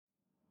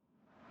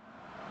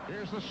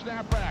Here's the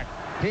snapback.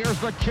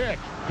 Here's the kick.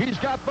 He's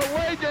got the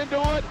leg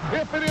into it.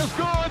 If it is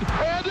good,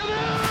 and it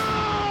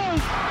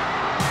is!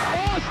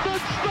 Austin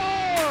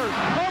Starr,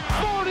 a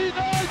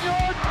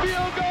 49-yard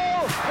field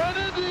goal,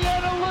 and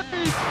Indiana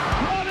leads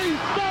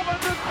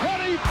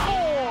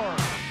 27-24.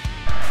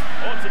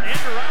 Oh, it's an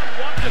end around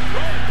one to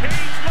throw. Page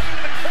looking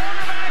at the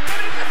quarterback,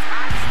 and it's a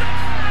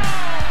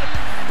touchdown!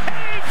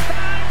 Page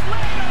times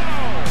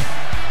Leno!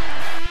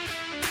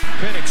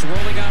 Penix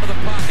rolling out of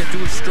the pocket to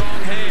a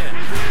strong hand.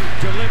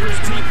 Delivers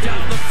deep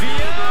down the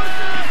field.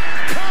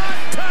 Caught,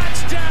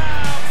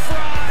 touchdown!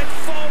 Fried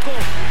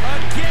Fogel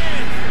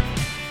again.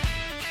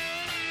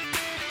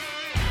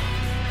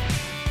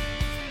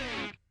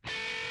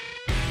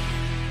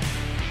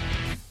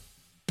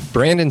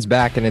 Brandon's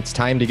back, and it's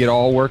time to get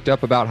all worked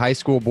up about high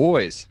school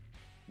boys.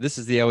 This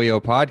is the LEO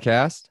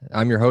podcast.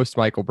 I'm your host,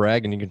 Michael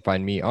Bragg, and you can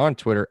find me on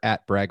Twitter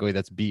at Braggley.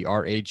 That's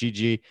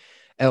Bragggley.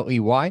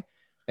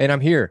 And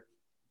I'm here.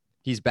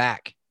 He's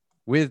back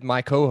with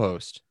my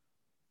co-host,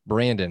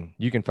 Brandon.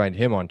 You can find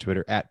him on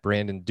Twitter at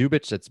Brandon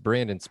Dubich. That's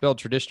Brandon spelled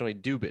traditionally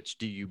Dubich,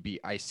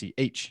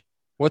 Dubich.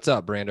 What's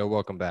up, Brando?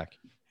 Welcome back.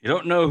 You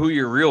don't know who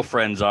your real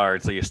friends are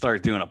until you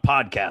start doing a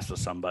podcast with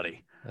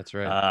somebody. That's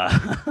right.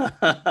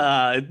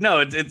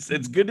 No,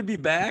 it's good to be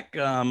back.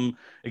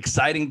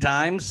 Exciting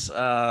times,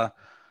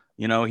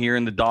 here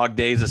in the dog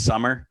days of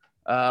summer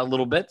a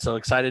little bit. So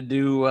excited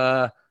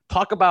to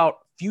talk about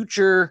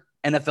future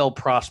NFL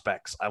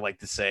prospects, I like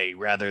to say,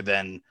 rather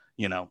than,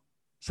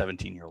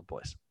 17-year-old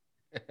boys.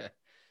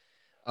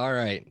 All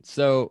right.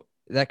 So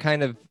that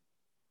kind of,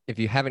 if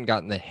you haven't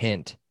gotten the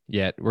hint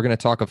yet, we're going to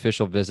talk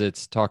official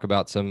visits, talk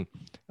about some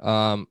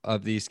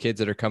of these kids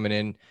that are coming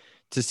in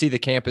to see the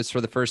campus for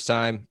the first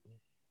time,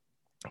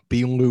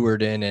 be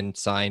lured in and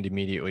signed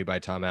immediately by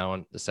Tom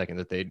Allen the second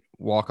that they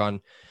walk on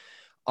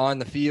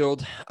the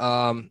field.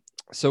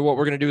 So what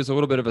we're going to do is a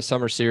little bit of a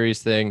summer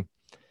series thing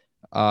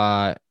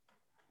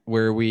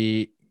where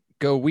we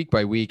go week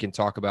by week and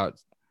talk about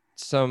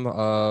some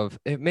of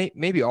it,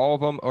 maybe all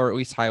of them, or at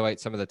least highlight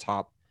some of the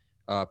top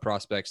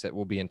prospects that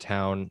will be in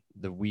town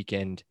the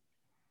weekend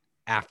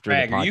after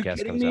Bragg, the podcast are you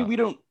kidding comes me? out. You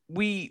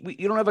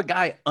don't have a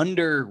guy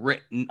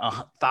underwritten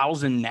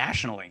 1,000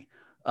 nationally.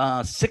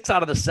 6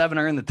 out of the 7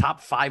 are in the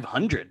top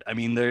 500. I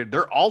mean,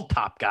 they're all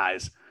top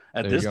guys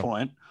at this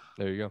point.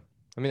 There you go.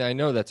 I mean, I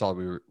know that's all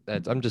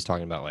I'm just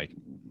talking about,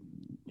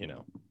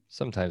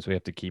 sometimes we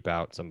have to keep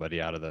out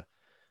somebody out of the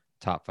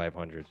top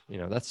 500.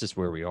 That's just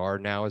where we are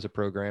now as a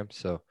program.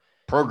 So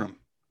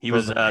he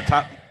was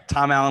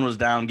Tom Allen was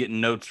down getting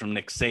notes from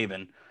Nick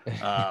Saban,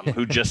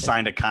 who just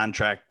signed a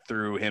contract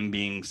through him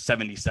being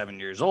 77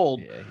 years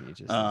old. Yeah, he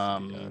just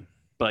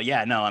but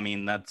yeah, no, I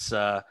mean, that's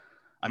I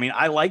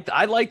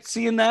liked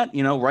seeing that,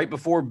 right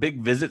before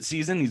big visit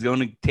season, he's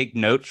going to take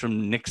notes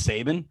from Nick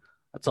Saban.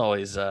 It's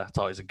always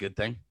a good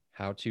thing.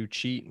 How to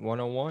cheat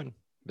 101,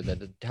 but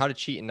then how to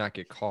cheat and not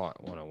get caught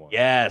 101.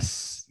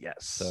 Yes.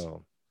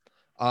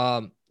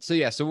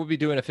 So we'll be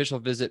doing official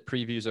visit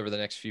previews over the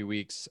next few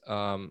weeks.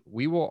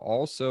 We will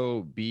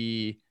also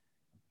be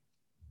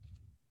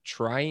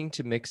trying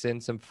to mix in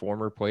some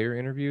former player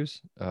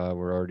interviews.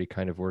 We're already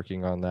kind of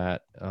working on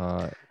that.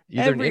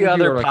 Every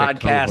other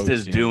podcast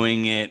is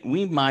doing it.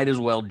 We might as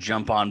well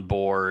jump on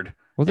board.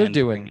 Well, they're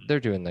doing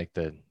like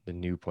the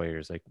new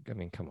players. Like, I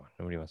mean, come on.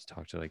 Nobody wants to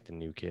talk to like the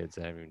new kids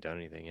that haven't even done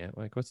anything yet.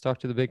 Like, let's talk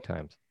to the big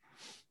times.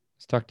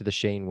 Let's talk to the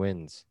Shane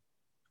Wins.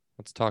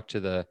 Let's talk to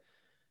the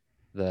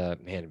man.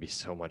 It'd be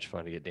so much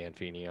fun to get Dan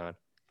Feeney on.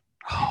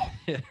 Oh,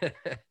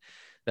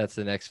 that's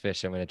the next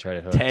fish I'm going to try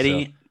to hook.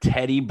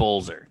 Teddy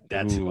Bolzer.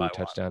 That's who I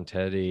touchdown want.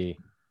 Teddy.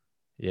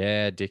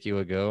 Yeah, Dickie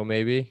Legault,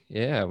 maybe.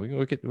 Yeah, we can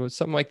look at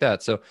something like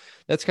that. So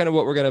that's kind of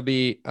what we're going to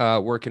be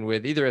working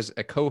with, either as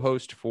a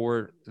co-host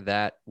for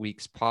that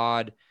week's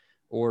pod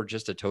or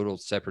just a total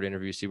separate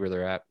interview, see where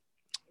they're at,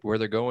 where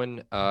they're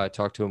going,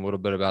 talk to them a little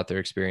bit about their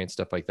experience,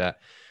 stuff like that.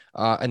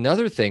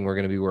 Another thing we're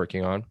going to be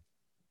working on,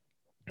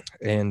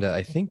 and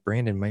I think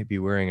Brandon might be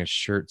wearing a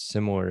shirt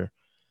similar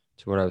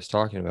to what I was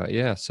talking about.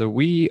 Yeah, so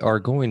we are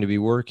going to be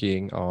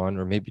working on,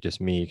 or maybe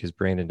just me, because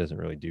Brandon doesn't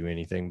really do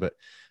anything, but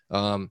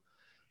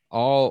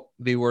I'll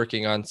be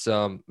working on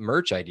some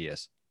merch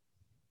ideas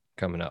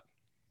coming up.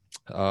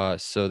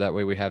 So that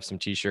way we have some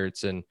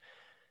t-shirts and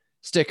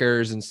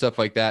stickers and stuff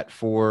like that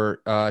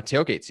for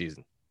tailgate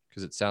season,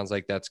 because it sounds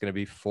like that's going to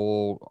be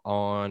full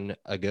on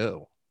a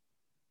go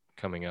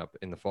coming up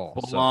in the fall.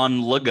 Full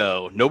on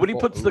Lego. Nobody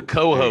puts the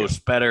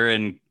co-host better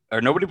in,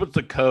 or nobody puts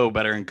the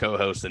better in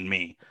co-host than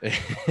me.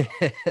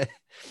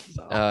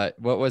 What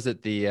was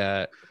it?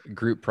 The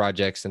group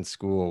projects in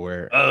school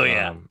where, Oh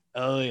yeah.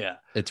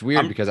 It's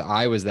weird because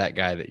I was that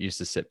guy that used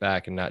to sit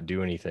back and not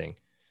do anything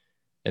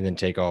and then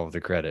take all of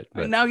the credit.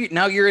 But now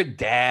you're a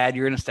dad,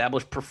 you're an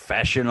established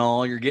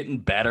professional, you're getting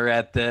better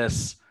at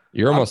this.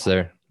 You're almost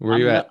there. Where are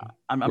you at?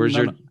 Where's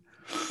your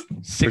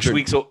 6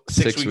 weeks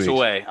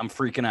away. I'm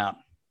freaking out.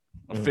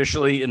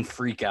 Officially in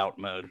freak out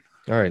mode.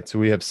 All right. So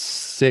we have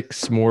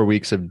 6 more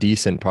weeks of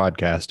decent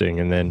podcasting,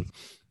 and then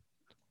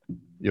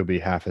you'll be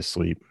half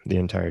asleep the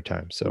entire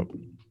time. So,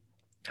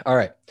 all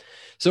right.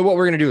 So what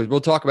we're going to do is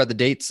we'll talk about the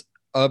dates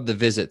of the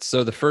visits.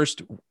 So the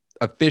first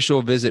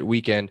official visit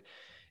weekend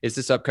is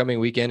this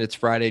upcoming weekend. It's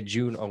Friday,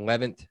 June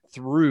 11th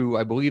through,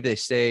 I believe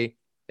they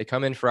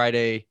come in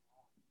Friday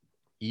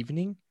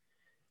evening.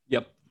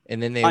 Yep. And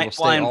then they will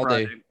stay all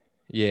Friday. day.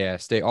 Yeah.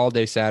 Stay all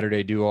day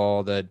Saturday, do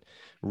all the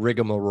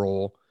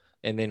rigmarole,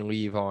 and then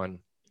leave on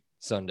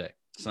Sunday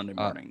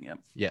morning. Yep.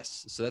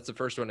 Yes. So that's the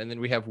first one. And then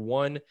we have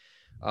one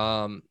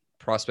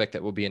prospect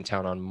that will be in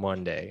town on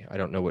Monday. I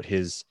don't know what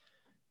his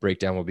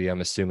breakdown will be.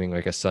 I'm assuming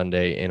like a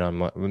Sunday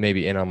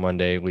maybe in on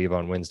Monday, leave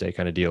on Wednesday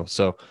kind of deal.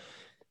 So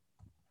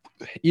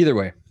either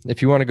way,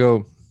 if you want to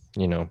go,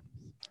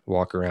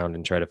 walk around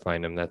and try to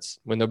find them, that's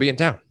when they'll be in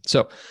town.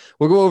 So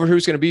we'll go over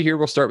who's going to be here.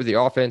 We'll start with the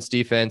offense,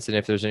 defense, and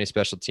if there's any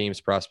special teams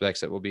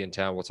prospects that will be in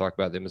town, we'll talk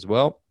about them as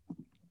well.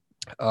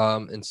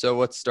 And so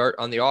let's start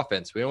on the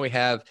offense. We only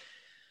have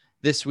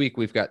this week,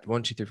 we've got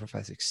 1, 2, 3, 4,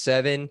 5, 6,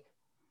 7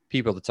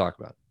 people to talk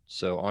about.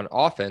 So on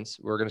offense,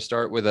 we're going to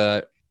start with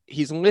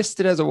he's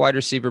listed as a wide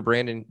receiver.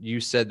 Brandon, you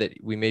said that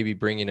we may be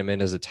bringing him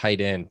in as a tight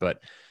end, but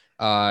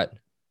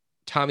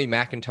Tommy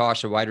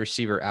McIntosh, a wide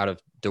receiver out of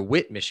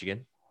DeWitt,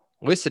 Michigan,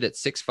 listed at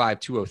 6'5",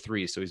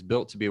 203. So he's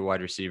built to be a wide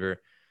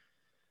receiver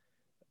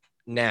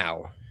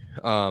now.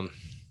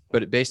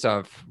 But based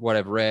on what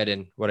I've read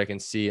and what I can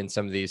see in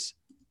some of his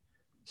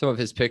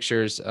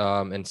pictures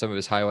and some of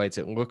his highlights,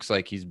 it looks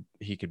like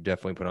he could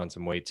definitely put on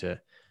some weight to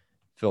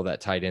fill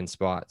that tight end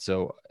spot.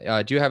 So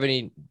do you have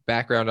any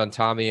background on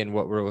Tommy and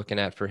what we're looking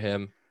at for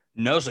him?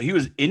 No, so he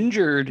was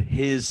injured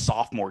his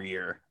sophomore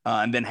year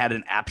and then had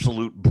an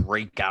absolute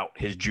breakout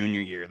his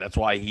junior year. That's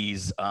why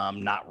he's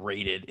not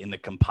rated in the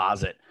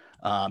composite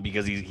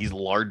because he's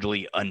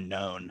largely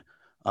unknown.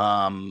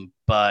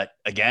 But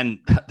again,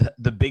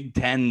 the Big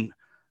Ten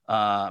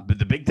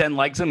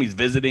likes him. He's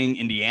visiting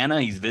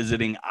Indiana. He's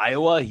visiting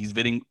Iowa. He's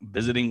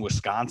visiting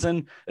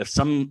Wisconsin.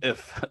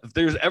 If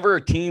there's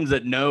ever teams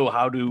that know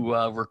how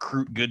to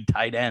recruit good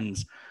tight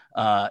ends,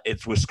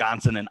 it's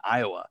Wisconsin and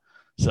Iowa.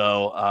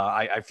 So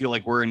I feel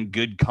like we're in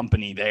good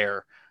company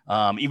there.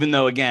 Even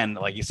though, again,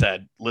 like you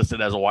said, listed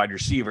as a wide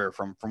receiver,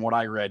 from what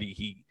I read,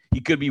 he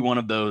could be one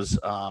of those,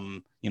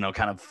 kind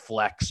of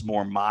flex,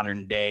 more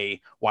modern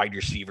day wide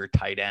receiver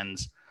tight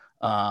ends.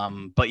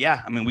 But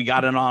yeah, I mean, we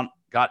got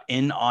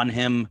in on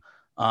him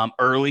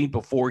early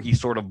before he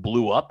sort of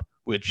blew up,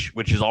 which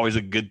is always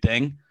a good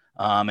thing.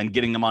 And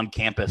getting him on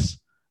campus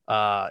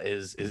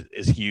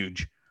is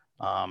huge.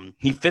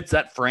 He fits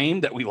that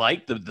frame that we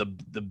like, the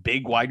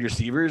big wide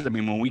receivers. I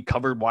mean, when we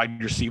covered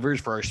wide receivers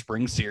for our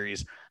spring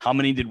series, how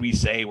many did we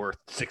say were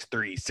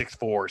 6'3", 6'4",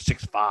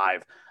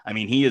 6'5"? I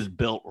mean, he is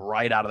built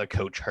right out of the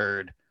Coach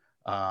Hurd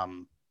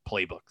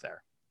playbook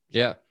there.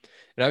 Yeah.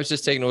 And I was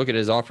just taking a look at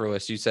his offer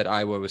list. You said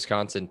Iowa,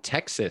 Wisconsin,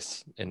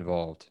 Texas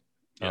involved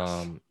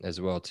as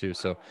well too.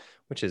 So,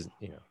 which is,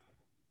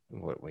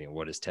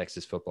 what is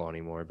Texas football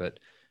anymore? But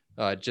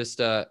just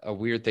a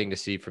weird thing to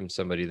see from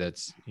somebody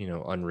that's,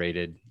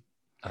 unrated.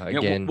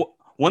 Again,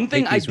 one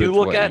thing I do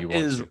look at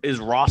is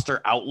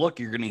roster outlook.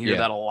 You're going to hear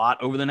that a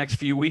lot over the next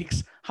few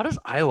weeks. How does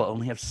Iowa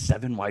only have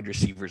 7 wide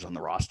receivers on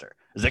the roster?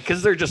 Is that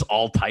because they're just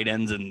all tight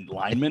ends and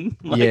linemen?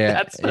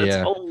 That's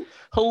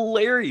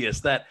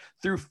hilarious that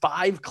through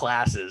 5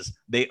 classes,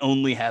 they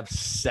only have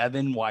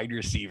 7 wide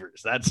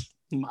receivers. That's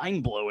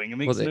mind blowing. It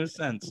makes no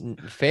sense.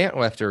 Fant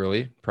left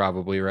early,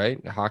 probably,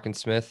 right?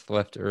 Hawkinsmith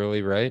left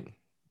early, right?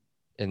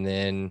 And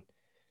then,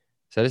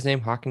 is that his name?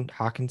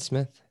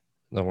 Hawkinsmith?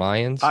 The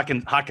Lions?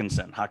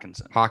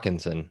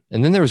 Hawkinson.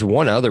 And then there was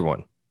one other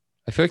one.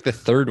 I feel like the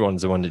third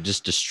one's the one that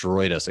just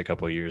destroyed us a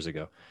couple of years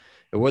ago.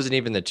 It wasn't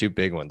even the 2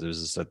 big ones. It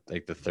was just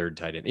like the third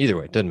tight end. Either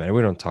way, it doesn't matter.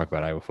 We don't talk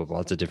about Iowa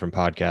football. It's a different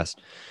podcast.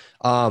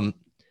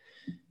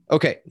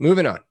 Okay,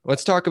 moving on.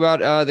 Let's talk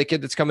about the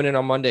kid that's coming in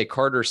on Monday,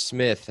 Carter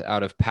Smith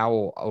out of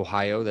Powell,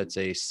 Ohio. That's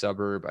a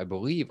suburb, I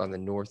believe, on the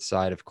north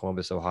side of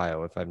Columbus,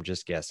 Ohio, if I'm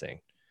just guessing.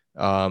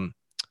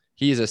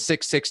 He is a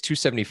 6'6",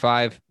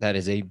 275. That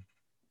is a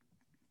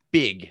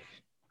big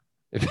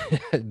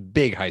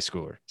high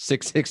schooler.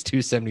 6'6",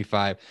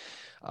 275.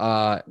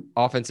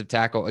 Offensive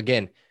tackle.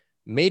 Again,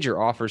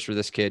 major offers for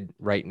this kid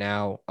right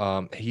now.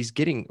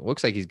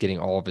 Looks like he's getting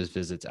all of his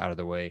visits out of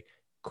the way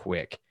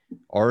quick.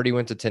 Already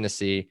went to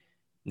Tennessee,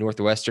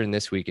 Northwestern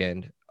this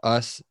weekend,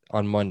 us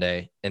on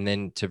Monday, and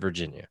then to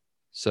Virginia.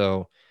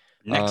 So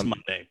next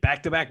Monday,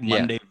 back-to-back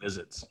Monday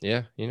visits.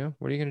 Yeah.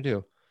 What are you going to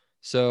do?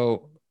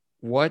 So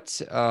what,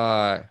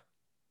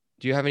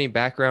 do you have any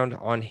background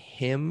on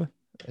him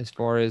as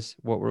far as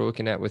what we're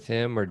looking at with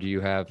him, or do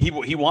you have?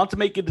 He wants to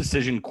make a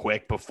decision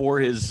quick before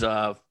his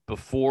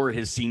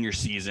senior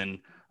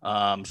season.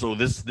 So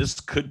this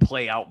could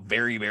play out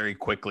very, very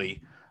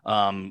quickly.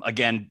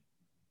 Again,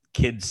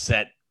 kids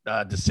set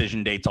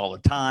decision dates all the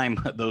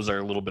time. Those are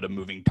a little bit of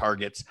moving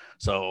targets.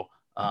 So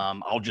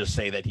I'll just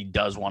say that he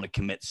does want to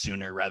commit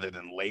sooner rather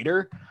than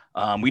later.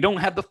 We don't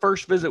have the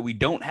first visit. We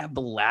don't have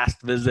the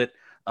last visit.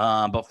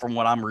 But from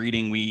what I'm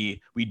reading,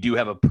 we do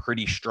have a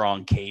pretty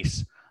strong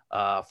case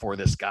for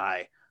this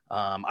guy.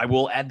 I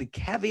will add the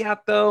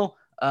caveat, though.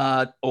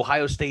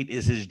 Ohio State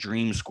is his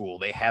dream school.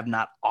 They have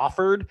not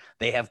offered.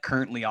 They have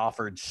currently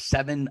offered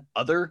 7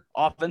 other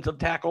offensive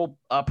tackle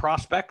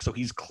prospects. So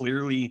he's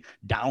clearly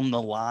down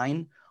the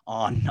line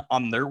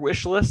on their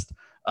wish list.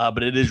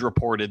 But it is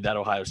reported that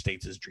Ohio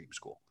State's his dream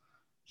school.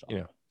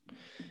 So.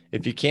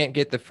 If you can't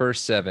get the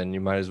first 7,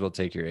 you might as well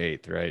take your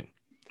 8th, right?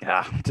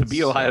 Yeah, to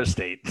be Ohio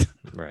State.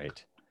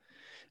 Right.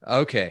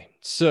 Okay,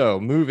 so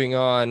moving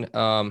on.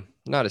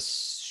 Not a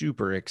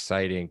super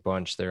exciting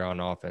bunch there on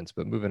offense,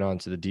 but moving on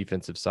to the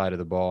defensive side of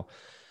the ball.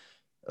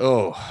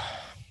 Oh,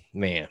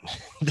 man.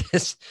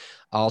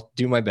 I'll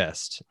do my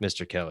best,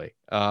 Mr. Kelly.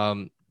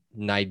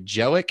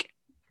 Nigelic,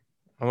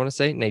 I want to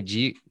say.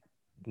 Nigelic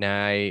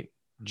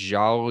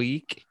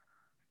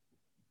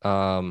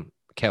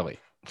Kelly.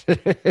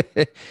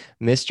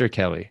 Mr.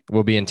 Kelly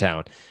will be in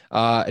town.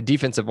 A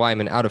defensive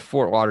lineman out of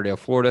Fort Lauderdale,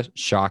 Florida.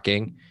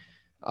 Shocking.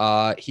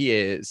 He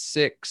is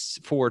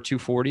 6'4",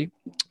 240,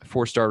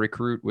 4-star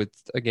recruit with,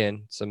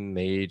 again, some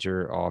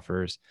major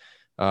offers.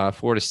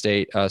 Florida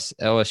State,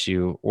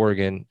 LSU,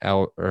 Oregon,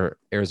 or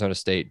Arizona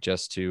State,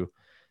 just to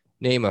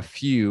name a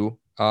few.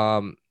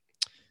 I'm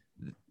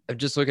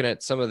just looking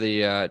at some of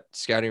the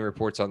scouting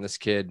reports on this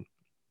kid.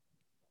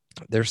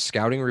 They're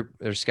scouting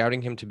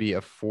him to be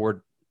a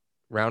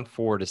round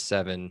 4 to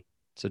 7,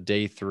 so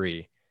day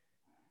 3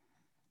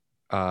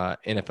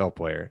 NFL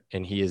player,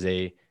 and he is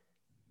a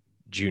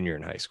junior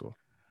in high school.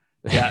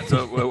 Yeah,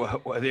 so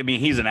I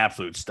mean, he's an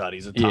absolute stud.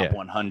 He's a top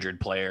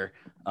 100 player.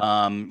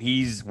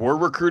 We're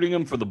recruiting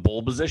him for the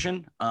bull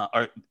position.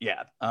 So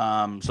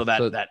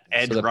that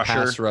edge rusher,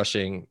 pass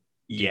rushing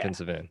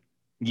defensive end.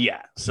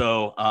 Yeah.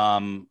 So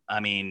I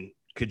mean,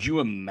 could you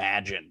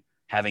imagine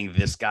having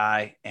this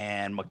guy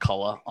and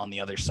McCullough on the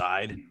other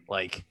side?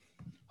 Like,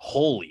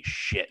 holy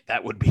shit,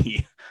 that would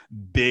be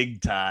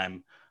big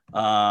time.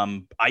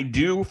 I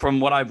do, from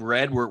what I've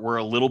read, we're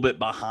a little bit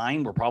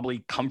behind. We're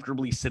probably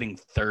comfortably sitting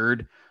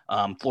 3rd.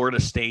 Florida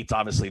State's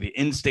obviously the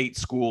in-state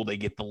school. They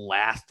get the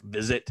last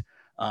visit.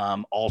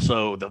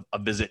 Also a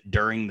visit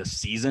during the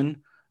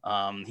season.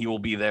 He will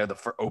be there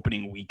for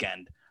opening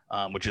weekend,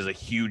 which is a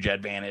huge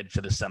advantage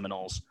to the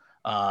Seminoles.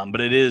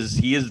 But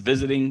he is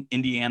visiting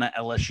Indiana,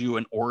 LSU,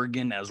 and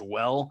Oregon as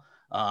well.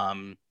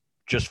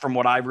 Just from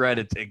what I've read,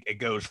 it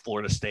goes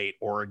Florida State,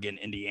 Oregon,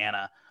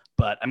 Indiana.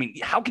 But I mean,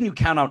 how can you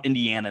count out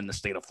Indiana in the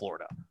state of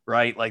Florida,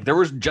 right? Like, there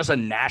was just a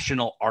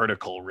national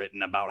article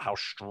written about how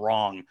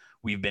strong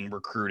we've been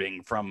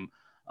recruiting from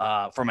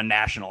a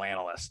national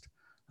analyst.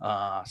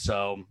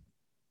 So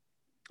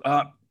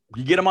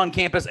you get them on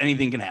campus,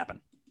 anything can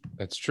happen.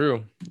 That's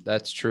true.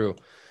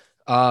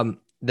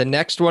 The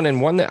next one,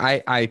 and one that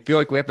I feel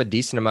like we have a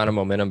decent amount of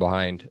momentum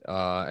behind,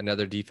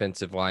 another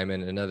defensive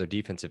lineman, another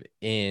defensive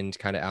end,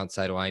 kind of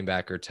outside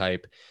linebacker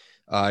type,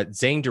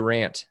 Zane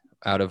Durant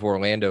out of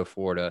Orlando,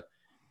 Florida,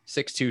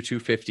 6'2",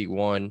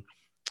 251,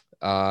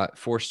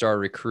 4-star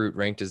recruit,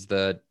 ranked as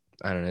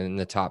in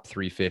the top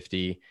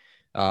 350.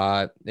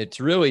 It's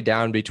really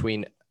down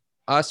between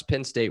us,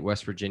 Penn State,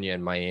 West Virginia,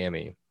 and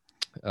Miami,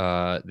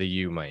 the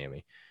U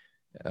Miami.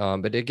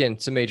 But again,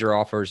 some major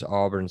offers.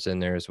 Auburn's in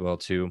there as well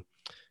too.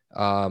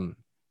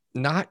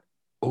 Not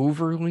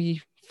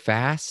overly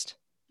fast,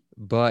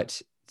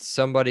 but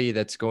somebody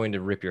that's going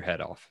to rip your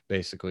head off,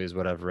 basically, is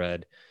what I've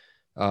read.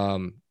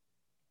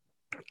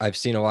 I've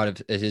seen a lot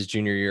of his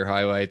junior year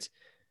highlights.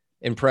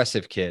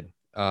 Impressive kid.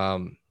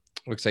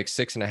 Looks like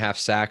 6.5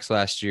 sacks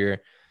last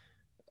year,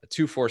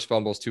 2 forced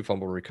fumbles, 2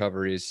 fumble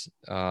recoveries,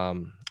 a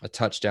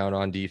touchdown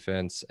on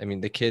defense. I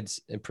mean, the kid's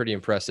pretty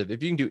impressive.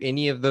 If you can do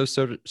any of those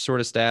sort of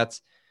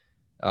stats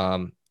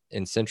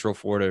in Central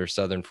Florida or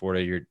Southern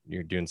Florida,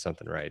 you're doing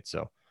something right.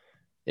 So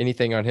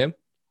anything on him?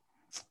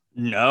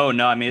 No.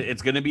 I mean,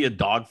 it's going to be a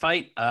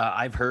dogfight.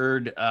 I've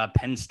heard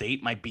Penn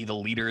State might be the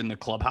leader in the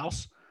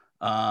clubhouse.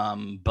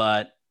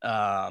 But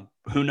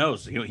who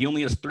knows? He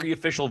only has 3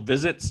 official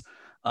visits.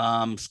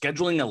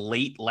 Scheduling a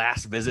late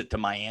last visit to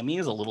Miami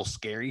is a little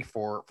scary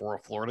for a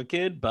Florida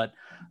kid, but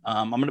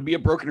I'm going to be a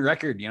broken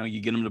record. You know,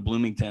 you get him to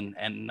Bloomington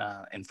and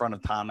in front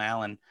of Tom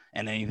Allen,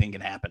 and anything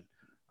can happen.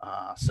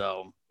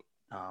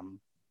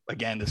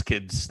 Again, this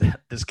kid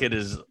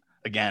is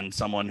again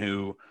someone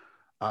who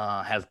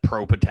has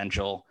pro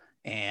potential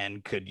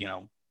and could,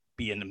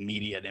 be an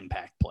immediate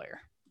impact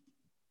player.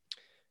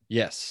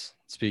 Yes.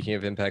 Speaking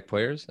of impact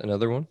players,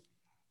 another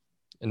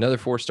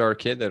 4-star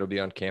kid that'll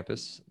be on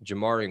campus,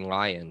 Jamari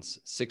Lyons,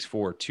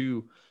 6'4",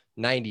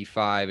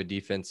 295, a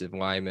defensive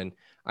lineman.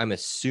 I'm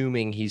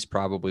assuming he's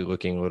probably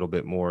looking a little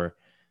bit more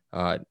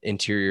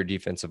interior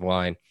defensive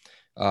line.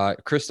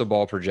 Crystal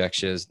ball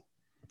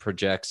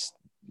projects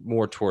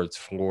more towards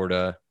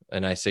Florida.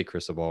 And I say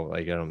crystal ball,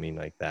 like, I don't mean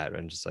like that.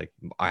 I'm just like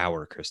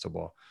our crystal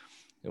ball.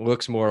 It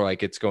looks more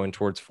like it's going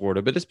towards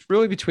Florida, but it's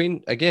really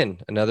between, again,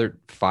 another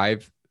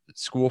 5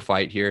 school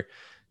fight here.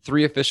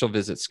 3 official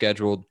visits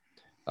scheduled.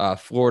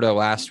 Florida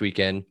last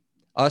weekend,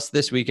 us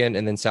this weekend,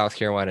 and then South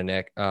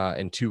Carolina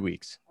in 2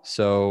 weeks.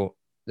 So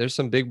there's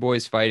some big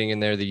boys fighting in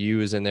there. The U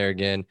is in there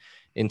again.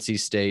 NC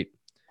State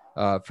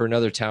for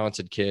another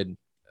talented kid.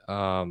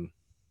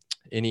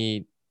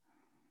 Anything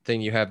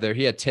you have there?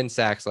 He had 10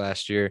 sacks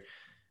last year.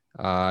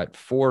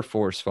 4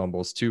 forced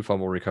fumbles, 2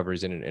 fumble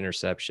recoveries, and an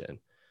interception.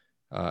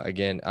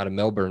 Again, out of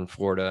Melbourne,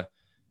 Florida.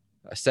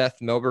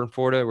 Seth, Melbourne,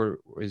 Florida, where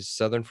is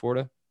Southern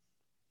Florida?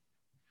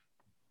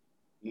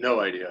 No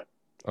idea.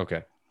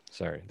 Okay.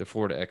 Sorry. The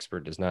Florida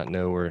expert does not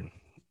know where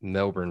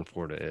Melbourne,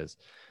 Florida is.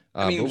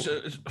 I mean,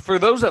 for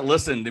those that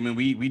listened, I mean,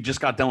 we just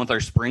got done with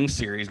our spring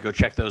series. Go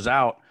check those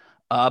out.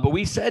 But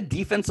we said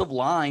defensive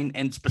line,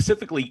 and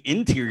specifically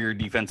interior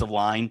defensive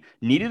line,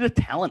 needed a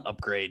talent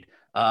upgrade.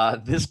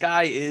 This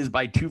guy is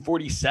by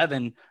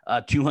 247,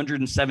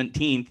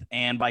 217th,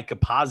 and by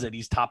composite,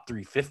 he's top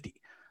 350.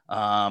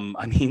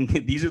 I mean,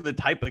 these are the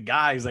type of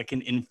guys that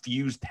can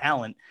infuse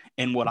talent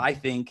in what I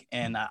think,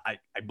 and I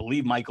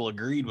believe Michael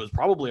agreed, was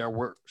probably our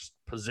worst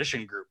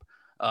position group,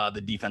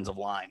 the defensive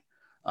line.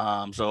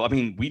 So, I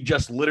mean, we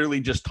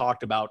literally just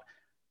talked about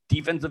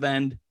defensive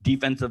end,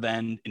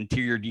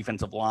 interior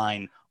defensive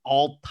line,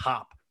 all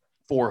top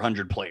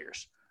 400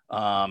 players.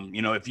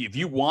 If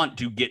you want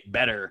to get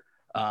better,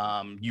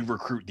 you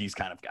recruit these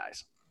kind of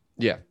guys.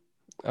 Yeah.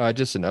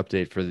 Just an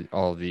update for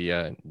all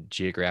the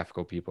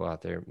geographical people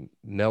out there.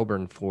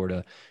 Melbourne,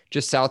 Florida,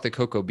 just south of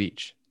Cocoa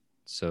Beach.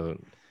 So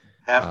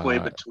halfway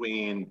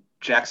between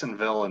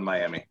Jacksonville and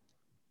Miami.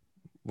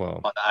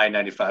 Well, on the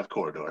I-95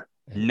 corridor.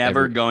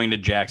 Never going to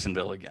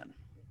Jacksonville again.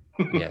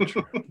 Yeah,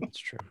 true. That's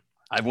true.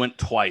 I went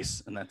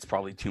twice, and that's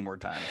probably 2 more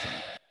times.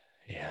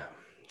 Yeah,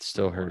 it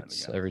still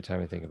hurts every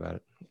time I think about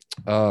it.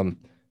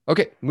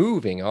 Okay,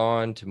 moving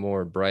on to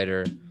more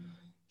brighter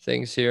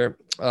things here.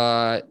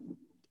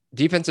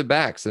 Defensive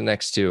backs, the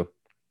next 2.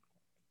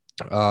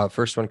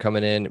 First one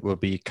coming in will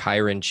be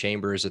Kyron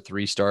Chambers, a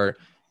 3-star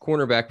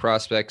cornerback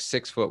prospect,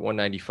 6 foot,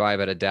 195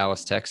 out of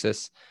Dallas,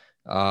 Texas.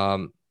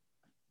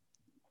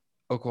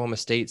 Oklahoma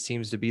State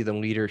seems to be the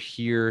leader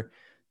here.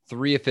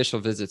 3 official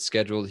visits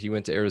scheduled. He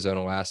went to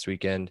Arizona last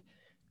weekend.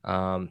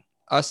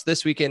 Us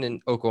this weekend,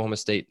 and Oklahoma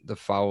State the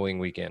following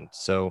weekend.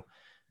 So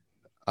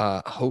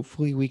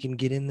hopefully we can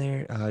get in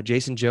there.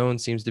 Jason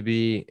Jones seems to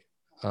be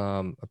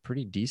a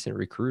pretty decent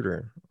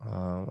recruiter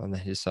on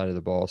his side of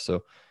the ball.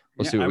 So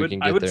we'll see what we can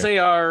get there. I would say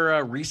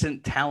our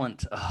recent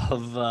talent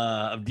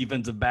of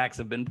defensive backs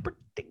have been pretty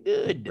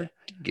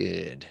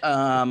good.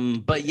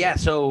 But yeah,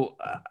 so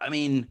I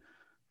mean,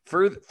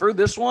 for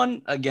this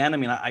one, again, I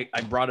mean, I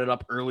brought it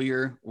up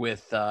earlier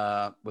with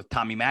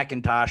Tommy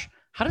McIntosh.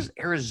 How does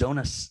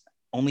Arizona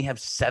only have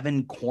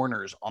 7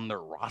 corners on their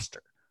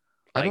roster?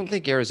 I don't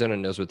think Arizona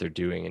knows what they're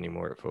doing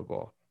anymore at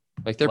football.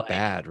 Like, they're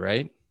bad,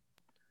 right?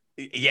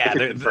 Yeah. I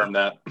can confirm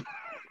that.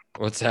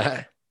 What's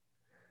that?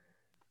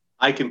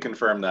 I can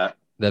confirm that.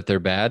 That they're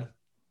bad?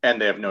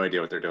 And they have no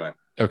idea what they're doing.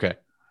 Okay.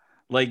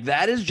 Like,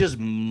 that is just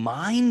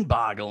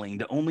mind-boggling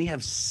to only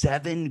have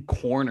 7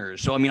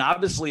 corners. So, I mean,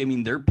 obviously,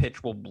 their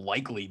pitch will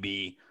likely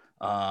be,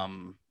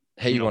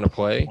 hey, you want to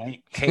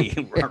play? Hey,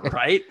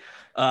 right?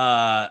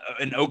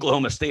 In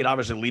Oklahoma State,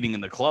 obviously leading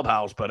in the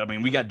clubhouse, but I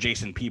mean, we got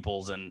Jason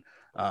Peoples, and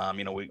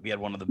we had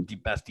one of the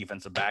best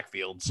defensive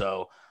backfield.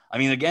 So, I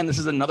mean, again, this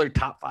is another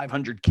top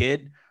 500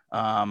 kid.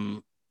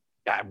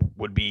 That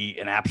would be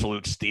an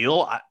absolute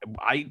steal.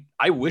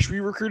 I wish we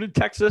recruited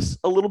Texas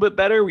a little bit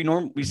better.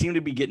 We seem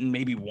to be getting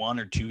maybe 1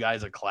 or 2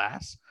 guys a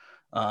class.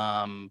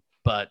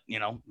 But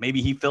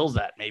maybe he fills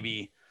that.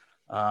 Maybe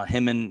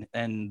him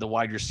and the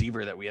wide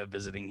receiver that we have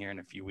visiting here in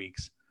a few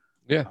weeks.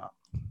 Yeah.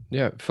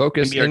 Yeah.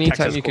 Focus. Anytime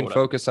Texas you can quota.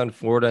 Focus on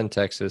Florida and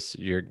Texas,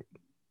 your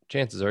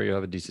chances are you'll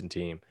have a decent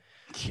team.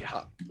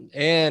 Yeah.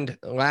 And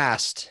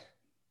last,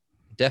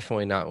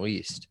 definitely not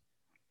least,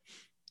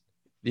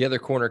 the other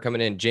corner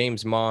coming in,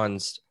 James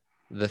Mons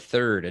the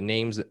third, a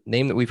name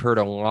that we've heard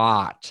a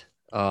lot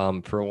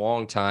for a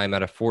long time,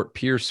 out of Fort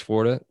Pierce,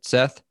 Florida.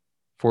 Seth,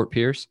 Fort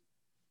Pierce?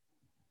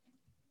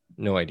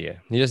 No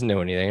idea. He doesn't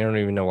know anything. I don't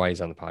even know why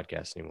he's on the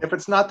podcast anymore. If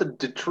it's not the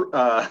Detroit?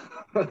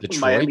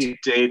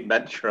 Miami-Dade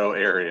metro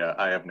area,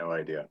 I have no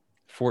idea.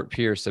 Fort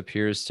Pierce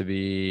appears to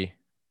be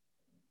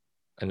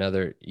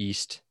another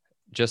east,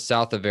 just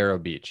south of Vero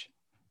Beach.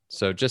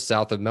 So just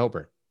south of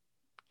Melbourne.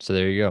 So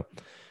there you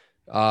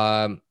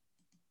go.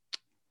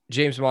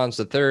 James Mons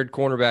the third,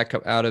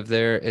 cornerback out of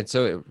there. And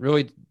so it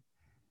really,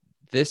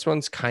 this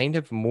one's kind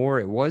of more,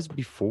 it was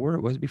before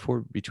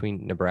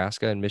between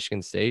Nebraska and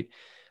Michigan State.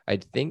 I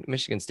think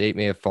Michigan State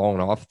may have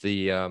fallen off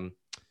the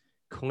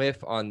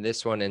cliff on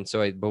this one. And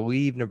so I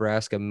believe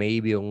Nebraska may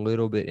be a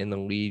little bit in the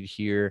lead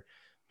here.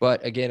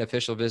 But again,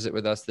 official visit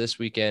with us this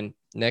weekend,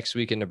 next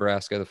week in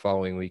Nebraska, the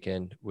following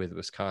weekend with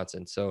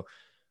Wisconsin. So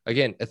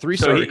again, a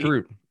 3-star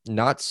recruit,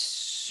 not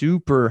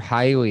super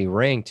highly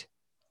ranked.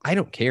 I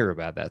don't care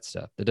about that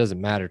stuff. That doesn't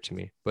matter to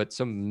me. But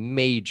some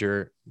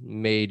major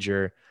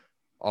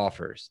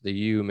offers. The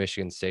U,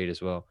 Michigan State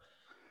as well.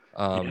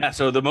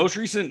 So the most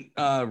recent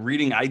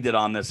reading I did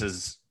on this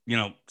is,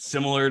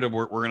 similar to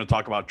we're going to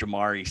talk about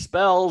Jamari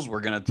Spells.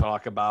 We're going to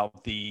talk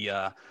about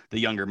the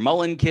younger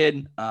Mullen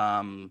kid.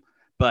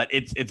 But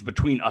it's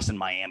between us and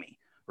Miami,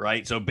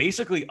 right? So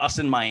basically us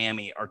and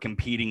Miami are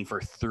competing for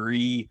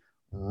 3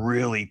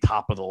 really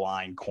top of the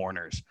line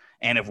corners.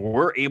 And if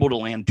we're able to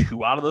land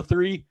 2 out of the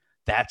 3,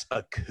 that's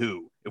a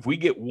coup. If we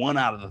get 1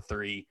 out of the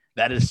 3,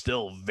 that is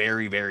still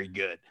very, very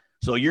good.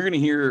 So you're going to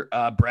hear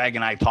Bragg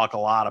and I talk a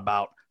lot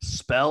about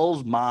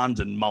spells, Mons,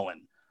 and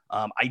Mullen.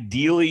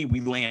 Ideally,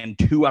 we land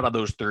 2 out of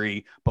those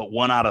 3, but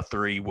 1 out of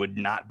 3 would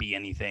not be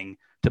anything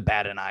to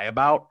bat an eye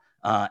about.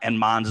 And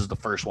Mons is the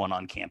first one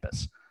on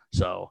campus.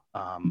 So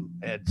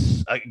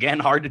it's, again,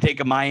 hard to take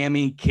a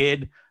Miami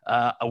kid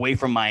away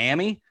from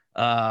Miami.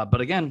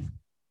 But again,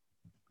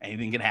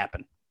 anything can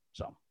happen.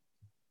 So,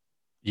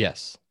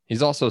 yes,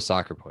 he's also a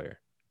soccer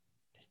player.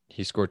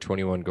 He scored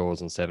 21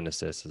 goals and 7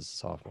 assists as a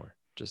sophomore.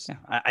 Just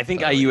I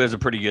think IU has a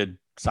pretty good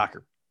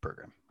soccer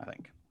program.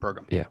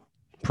 Program. Yeah.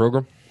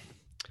 Program.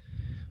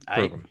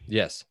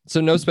 Yes. So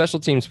no special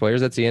teams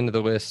players. That's the end of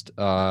the list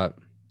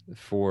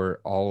for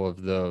all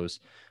of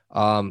those.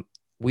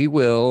 We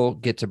will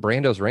get to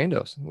Brando's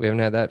Randos. We haven't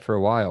had that for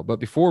a while. But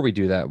before we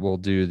do that, we'll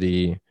do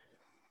the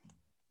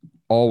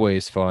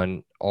always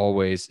fun,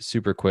 always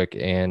super quick,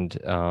 and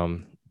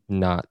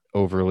not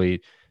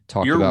overly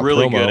talked about. You're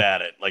really promo. good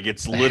at it. Like,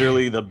 it's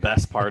literally the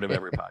best part of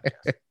every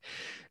podcast.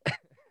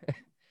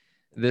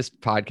 This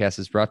podcast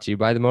is brought to you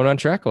by the Monon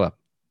Track Club.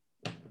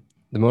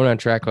 The Monon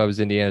Track Club is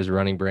Indiana's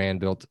running brand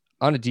built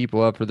on a deep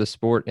love for the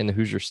sport in the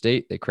Hoosier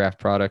State. They craft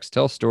products,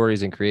 tell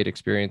stories, and create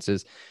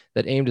experiences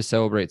that aim to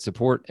celebrate,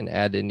 support, and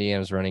add to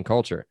Indiana's running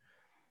culture.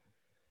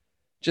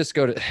 Just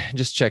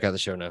check out the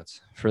show notes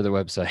for the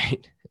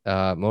website,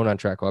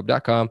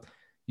 monontrackclub.com.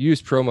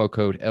 Use promo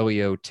code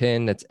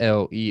LEO10, that's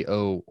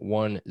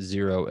LEO10,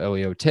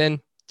 LEO10,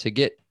 to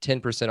get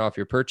 10% off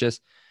your purchase.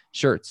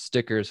 Shirts,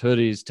 stickers,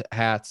 hoodies,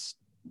 hats,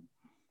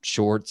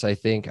 shorts, I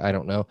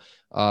don't know,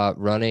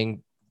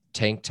 running,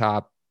 tank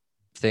top,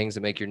 things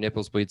that make your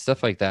nipples bleed,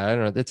 stuff like that. I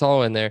don't know. It's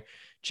all in there.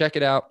 Check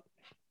it out.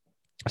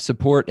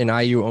 Support an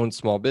IU-owned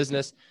small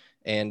business,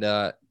 and,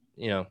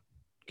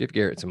 give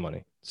Garrett some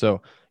money.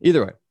 So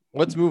either way,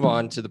 let's move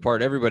on to the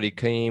part everybody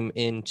came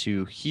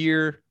into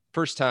here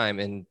first time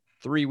in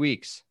 3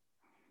 weeks.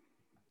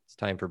 It's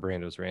time for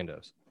Brando's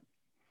Randos.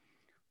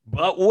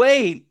 But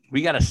wait,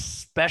 we got a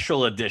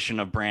special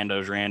edition of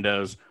Brando's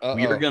Randos.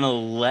 We are going to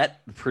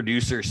let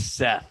producer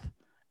Seth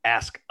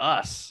ask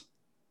us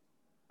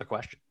a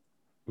question.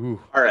 Ooh.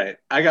 All right.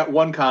 I got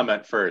one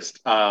comment first.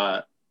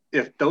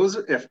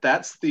 If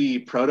that's the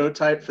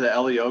prototype for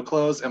the LEO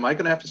clothes, am I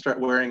going to have to start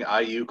wearing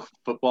IU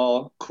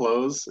football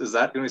clothes? Is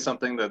that going to be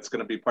something that's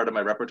going to be part of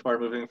my repertoire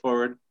moving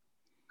forward?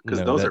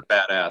 Because those are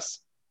badass.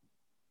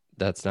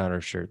 That's not our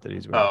shirt that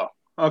he's wearing.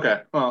 Oh,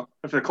 okay. Well,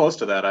 if they're close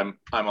to that, I'm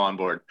on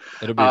board.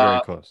 It'll be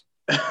very close.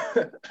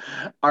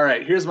 All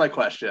right. Here's my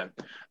question.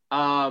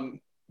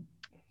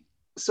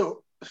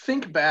 So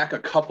think back a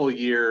couple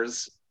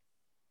years.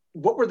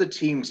 What were the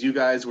teams you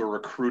guys were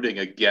recruiting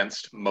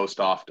against most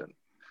often?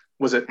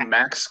 Was it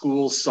MAC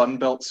schools,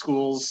 Sunbelt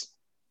schools?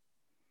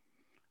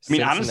 I mean,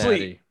 Cincinnati.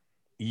 honestly,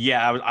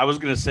 yeah, I was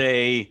going to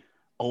say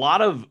a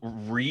lot of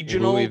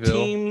regional Louisville.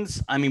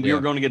 teams. I mean, we were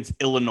going against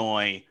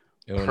Illinois,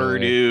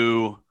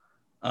 Purdue,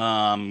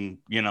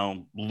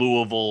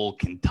 Louisville,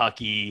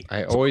 Kentucky.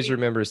 I always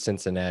remember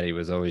Cincinnati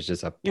was always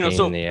just a pain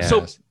in the ass.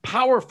 So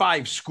Power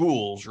 5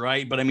 schools,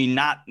 right? But I mean,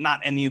 not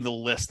any of the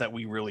lists that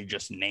we really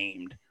just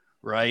named,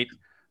 right?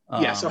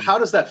 Yeah. So how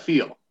does that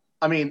feel?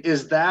 I mean,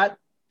 is that?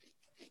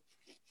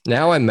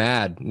 Now I'm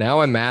mad.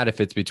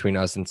 If it's between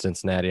us and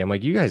Cincinnati. I'm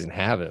like, you guys can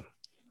have him.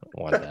 I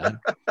don't want that.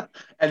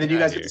 And then you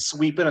guys get to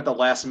sweep in at the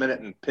last minute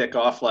and pick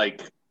off I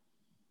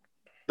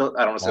don't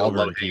want to say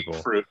Auburn people.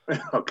 Fruit.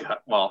 Oh God.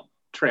 Well,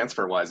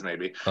 transfer wise,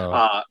 maybe.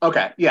 Oh.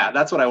 Okay. Yeah.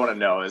 That's what I want to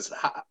know is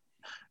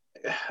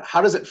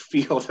how does it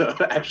feel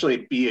to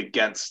actually be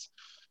against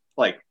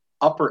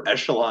upper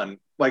echelon?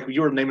 Like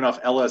you were naming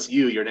off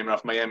LSU, you're naming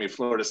off Miami,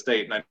 Florida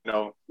State, and I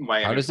know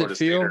Miami. How does Florida it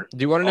feel? State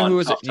Do you want to know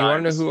who tough Do you want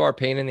to know times. who our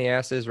pain in the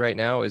ass is right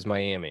now? Is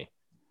Miami.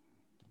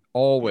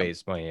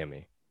 Always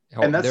Miami.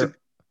 And they're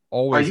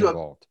always are you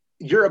involved.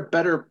 You're a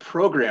better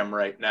program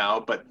right now,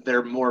 but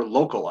they're more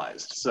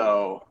localized.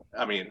 So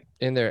I mean,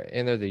 and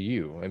they're the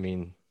U. I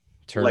mean,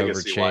 turnover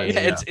Legacy-wise,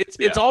 chain. Yeah,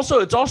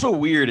 it's also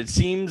weird. It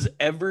seems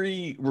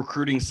every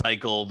recruiting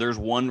cycle there's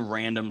one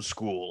random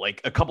school.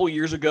 Like a couple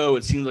years ago,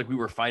 it seems like we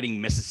were fighting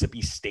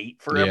Mississippi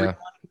State for everyone,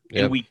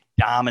 and we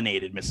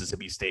dominated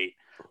Mississippi State.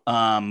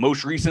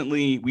 Most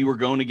recently, we were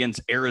going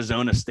against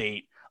Arizona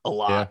State a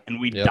lot, and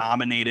we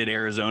dominated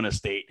Arizona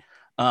State.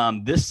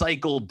 This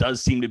cycle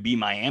does seem to be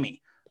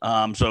Miami.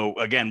 So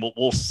again,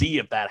 we'll see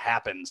if that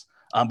happens.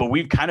 But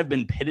we've kind of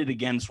been pitted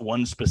against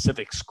one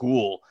specific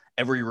school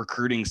every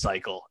recruiting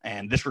cycle,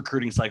 and this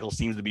recruiting cycle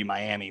seems to be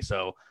Miami.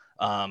 So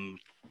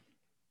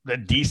the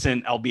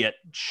decent, albeit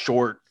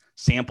short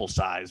sample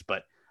size,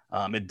 but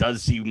it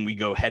does seem we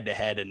go head to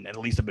head, and at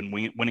least have been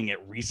winning it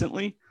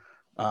recently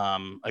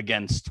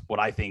against what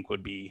I think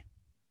would be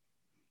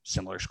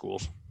similar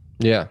schools.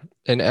 Yeah.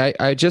 And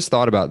I just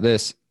thought about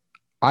this.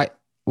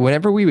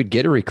 Whenever we would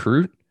get a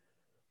recruit,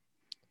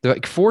 the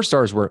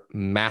 4-stars were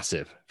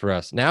massive for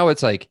us. Now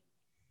it's like,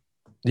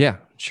 yeah,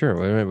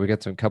 sure. We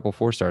got some couple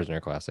 4-stars in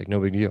our class. Like, no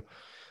big deal.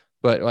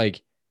 But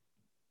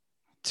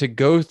to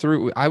go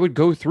through, I would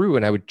go through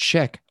and I would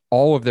check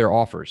all of their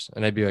offers,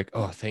 and I'd be like,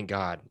 oh, thank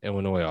God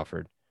Illinois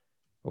offered.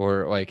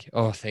 Or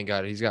oh, thank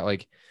God he's got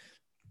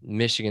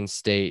Michigan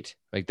State,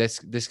 like this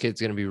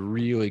kid's going to be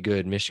really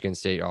good. Michigan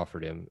State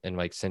offered him, and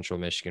like Central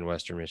Michigan,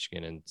 Western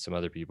Michigan, and some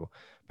other people.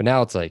 But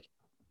now it's like,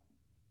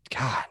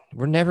 God,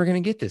 we're never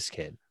going to get this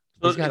kid.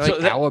 He's got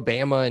like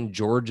Alabama and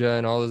Georgia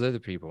and all those other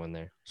people in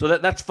there. So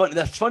that's funny.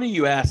 That's funny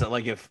you asked that.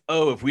 Like if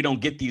we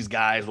don't get these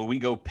guys, will we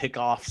go pick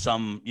off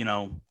some,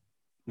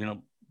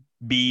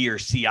 B or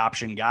C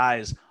option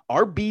guys?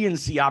 Our B and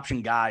C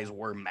option guys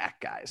were MAC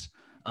guys.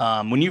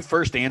 When you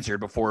first answered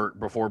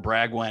before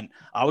Bragg went,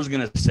 I was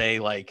going to say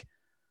like,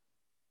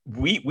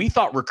 we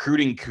thought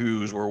recruiting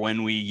coups were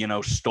when we,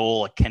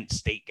 stole a Kent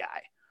State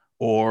guy.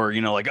 Or,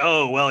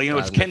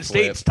 it's Kent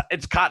State's,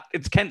 it's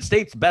Kent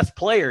State's best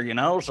player,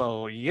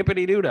 so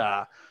yippity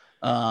doo-dah.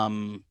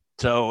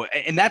 So,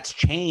 and that's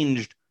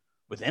changed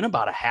within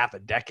about a half a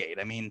decade.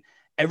 I mean,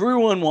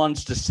 everyone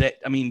wants to say,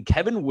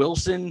 Kevin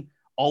Wilson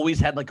always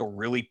had like a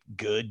really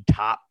good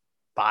top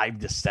 5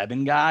 to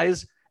 7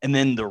 guys. And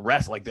then the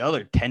rest, like the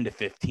other 10 to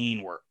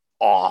 15 were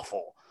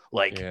awful,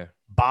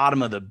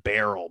 bottom of the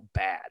barrel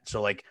bad.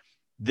 So like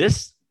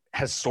this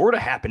has sort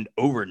of happened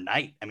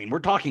overnight. I mean, we're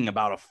talking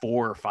about a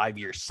 4 or 5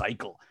 year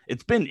cycle.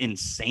 It's been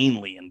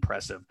insanely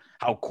impressive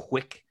how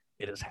quick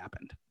it has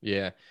happened.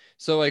 Yeah.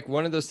 So like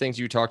one of those things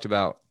you talked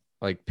about,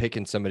 like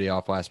picking somebody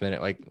off last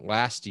minute, like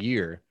last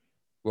year,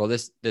 well,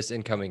 this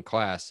incoming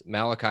class,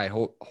 Malachi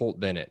Holt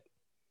Bennett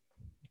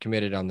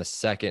committed on the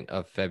 2nd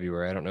of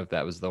February. I don't know if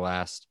that was the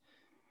last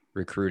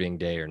recruiting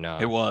day or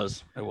not. It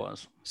was.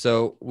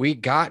 So we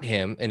got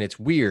him, and it's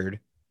weird.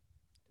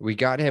 We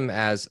got him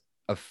as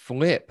a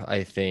flip,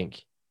 I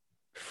think,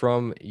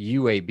 from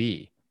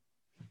UAB.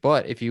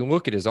 But if you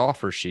look at his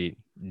offer sheet,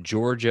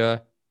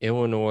 Georgia,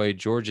 Illinois,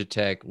 Georgia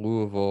Tech,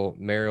 Louisville,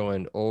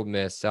 Maryland, Ole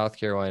Miss, South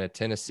Carolina,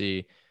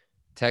 Tennessee,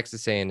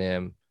 Texas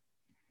A&M,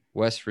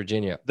 West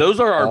Virginia. Those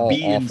are our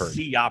B and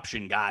C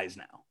option guys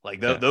now.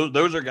 Like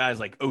those are guys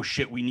like, oh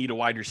shit, we need a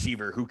wide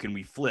receiver. Who can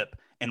we flip?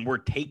 And we're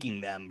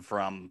taking them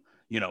from,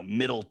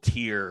 middle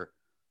tier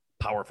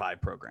Power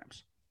 5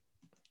 programs.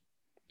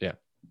 Yeah.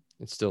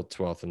 It's still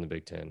 12th in the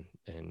Big Ten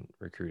in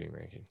recruiting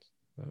rankings,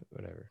 but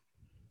whatever.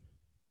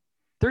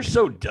 They're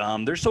so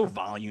dumb. They're so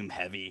volume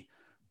heavy.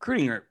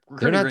 Recruiting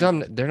they're not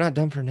dumb. They're not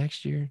dumb for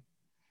next year.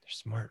 They're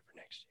smart for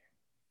next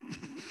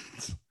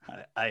year.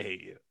 I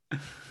hate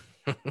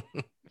you.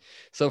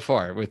 So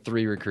far, with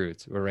 3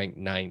 recruits, we're ranked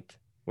 9th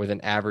with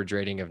an average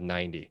rating of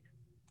 90.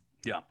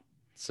 Yeah.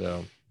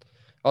 So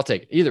I'll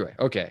take it. Either way.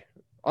 Okay.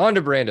 On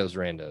to Brando's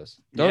Randos.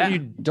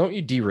 Don't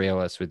you derail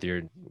us with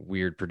your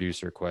weird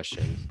producer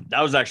questions. That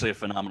was actually a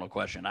phenomenal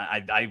question.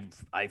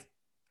 I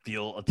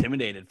feel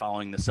intimidated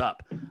following this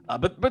up.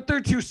 But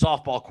they're 2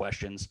 softball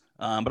questions.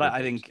 But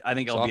I think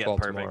I'll be at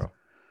perfect.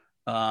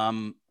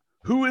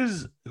 Who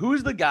is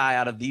the guy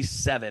out of these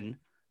 7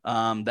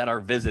 that are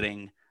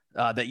visiting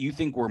that you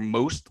think we're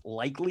most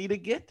likely to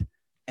get?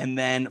 And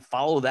then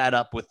follow that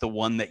up with the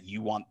one that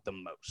you want the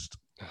most.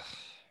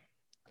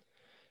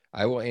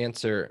 I will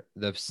answer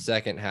the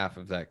second half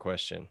of that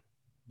question.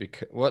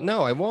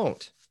 No, I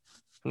won't.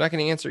 I'm not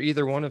going to answer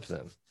either one of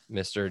them.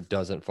 Mr.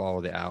 Doesn't follow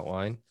the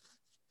outline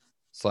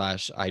 /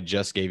 I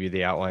just gave you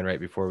the outline right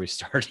before we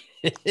started.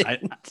 I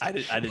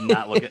did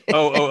not look at.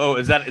 Oh,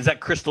 is that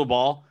crystal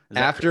ball?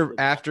 After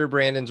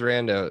Brando's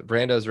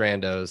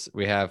Randos,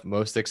 we have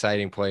most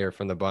exciting player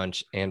from the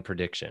bunch and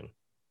prediction.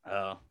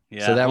 Oh,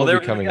 yeah. So that will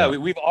be coming up.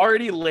 We've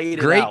already laid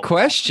it Great out.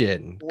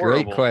 Question.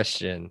 Great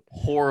question.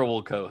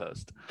 Horrible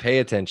co-host. Pay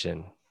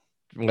attention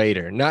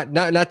later.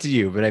 Not to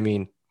you, but I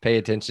mean, pay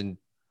attention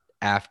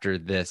after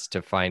this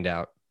to find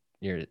out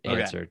your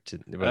answer to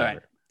whatever. Right.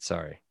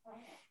 Sorry.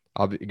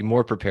 I'll be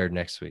more prepared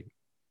next week.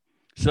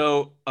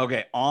 So,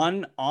 okay.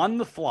 On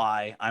the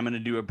fly, I'm going to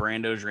do a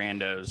Brando's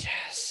Randos.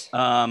 Yes.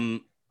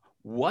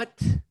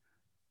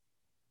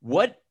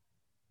 What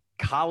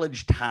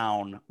college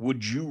town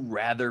would you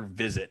rather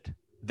visit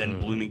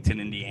than Bloomington,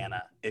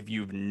 Indiana, if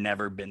you've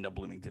never been to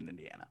Bloomington,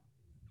 Indiana?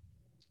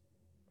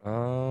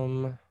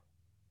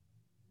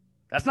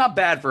 That's not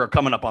bad for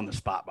coming up on the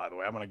spot, by the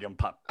way. I'm going to give him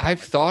pop.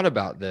 I've thought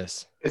about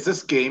this. Is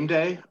this game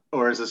day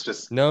or is this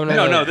just No,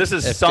 this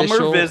is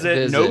summer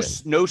visit.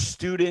 No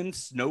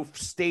students, no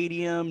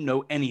stadium,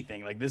 no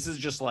anything. Like this is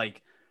just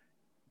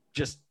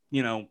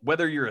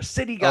whether you're a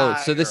city guy.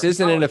 Oh, so this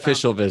isn't an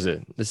official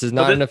visit. This is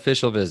not an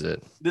official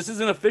visit. This is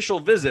an official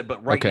visit,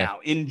 but now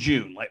in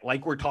June,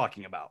 like we're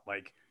talking about,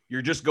 like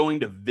you're just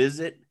going to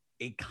visit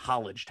a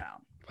college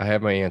town. I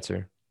have my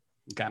answer.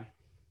 Okay.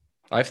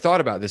 I've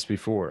thought about this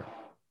before.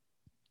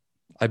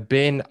 I've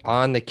been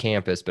on the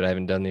campus, but I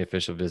haven't done the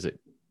official visit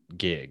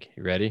gig.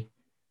 You ready?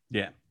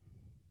 Yeah.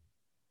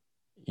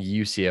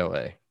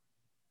 UCLA.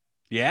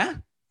 Yeah?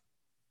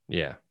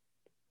 Yeah.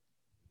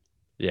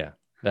 Yeah.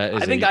 That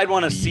is I think I'd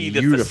want to see the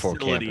beautiful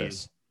facilities.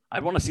 Campus.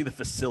 I'd want to see the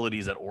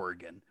facilities at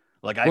Oregon.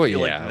 Like I feel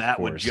like that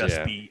would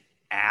just be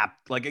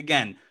apt. Like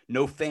again,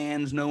 no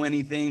fans, no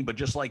anything, but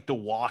just like to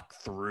walk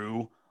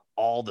through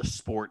all the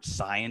sports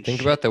science.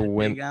 Think about the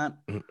women.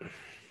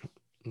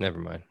 Never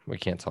mind. We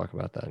can't talk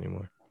about that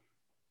anymore.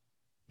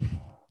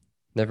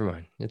 Never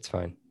mind. It's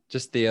fine.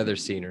 Just the other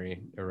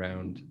scenery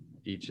around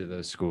each of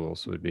those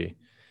schools would be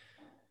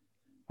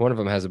One of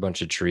them has a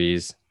bunch of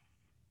trees.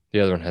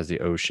 The other one has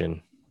the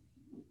ocean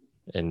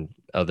and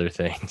other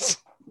things.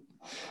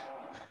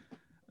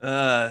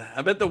 I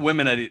bet the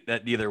women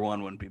at either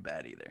one wouldn't be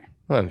bad either.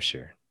 Well, I'm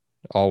sure.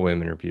 All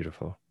women are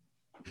beautiful.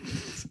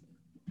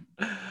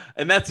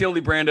 And that's the only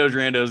Brando's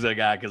Randos I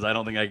got because I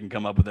don't think I can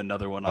come up with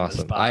another one on the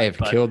Awesome. spot. I have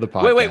killed the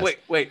podcast.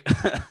 Wait.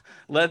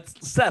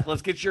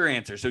 Let's get your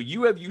answer. So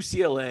you have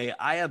UCLA.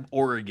 I have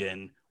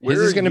Oregon. This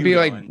is going to be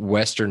going? like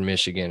Western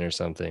Michigan or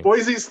something.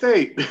 Boise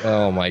State.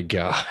 Oh my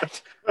God.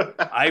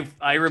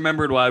 I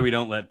remembered why we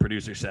don't let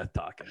producer Seth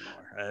talk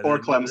anymore. Or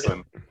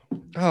Clemson.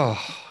 Oh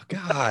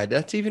God,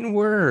 that's even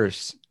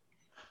worse.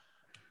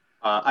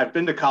 I've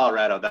been to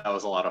Colorado. That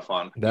was a lot of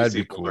fun. That'd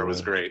be UC Boulder cool.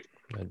 was great.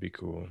 That'd be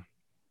cool.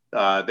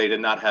 They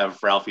did not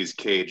have Ralphie's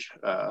Cage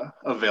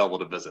available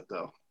to visit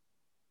though.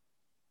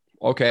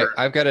 Okay, Sure.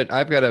 I've got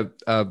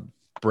a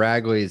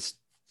Bagley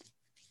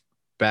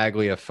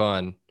of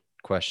fun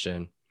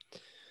question.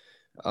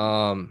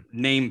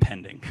 Name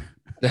pending.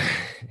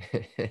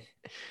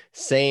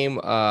 Same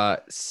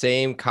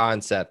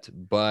concept,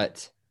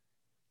 but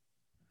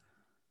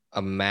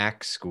a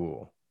MAC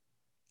school.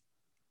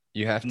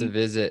 You have to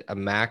visit a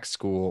MAC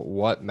school.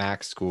 What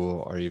MAC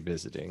school are you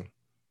visiting?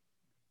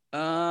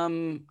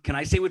 Can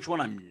I say which one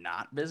I'm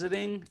not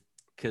visiting?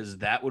 Because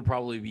that would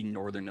probably be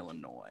Northern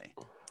Illinois.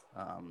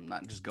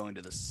 Not just going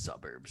to the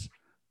suburbs.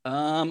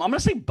 I'm gonna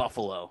say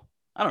Buffalo.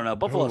 I don't know.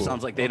 Buffalo Ooh,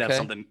 sounds like they'd have okay.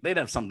 something. They'd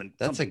have something.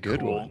 That's a something good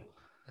cool. one.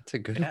 That's a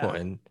good Yeah.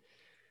 one.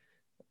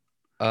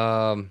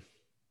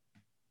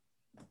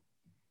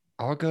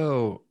 I'll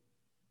go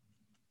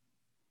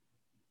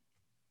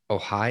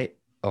Ohio.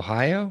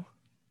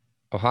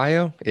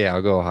 Yeah,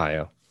 I'll go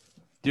Ohio.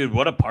 Dude,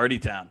 what a party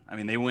town. I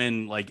mean, they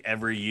win like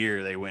every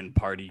year. They win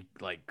party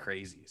like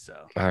crazy.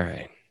 So All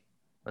right.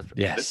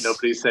 Yes.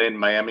 Nobody's saying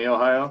Miami,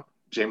 Ohio.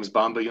 James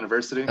Bamba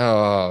University.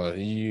 Oh,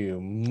 you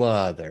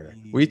mother.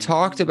 We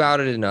talked about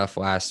it enough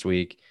last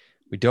week.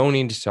 We don't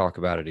need to talk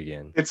about it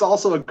again. It's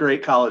also a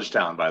great college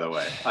town, by the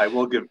way. I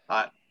will give.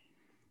 I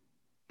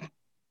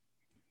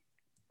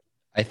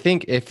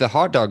think if the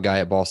hot dog guy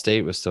at Ball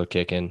State was still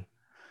kicking,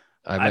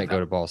 I might go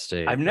to Ball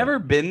State. I've never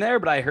been there,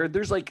 but I heard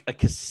there's like a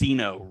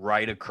casino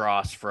right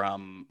across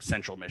from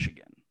Central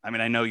Michigan. I mean,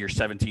 I know you're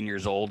 17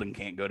 years old and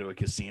can't go to a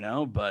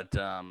casino, but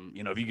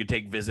if you could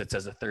take visits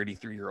as a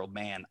 33-year-old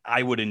man,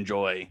 I would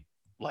enjoy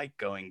like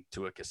going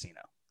to a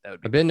casino. That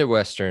would be I've been to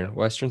Western.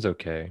 Western's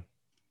okay.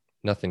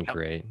 Nothing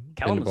great.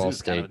 Been to Ball Kalamazoo's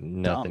State. kinda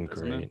Nothing dumb,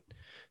 isn't it? great.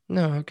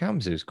 No,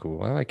 Kalamazoo's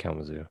cool. I like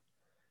Kalamazoo.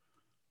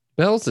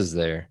 Bells is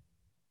there.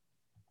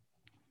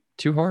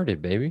 Two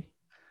Hearted, baby.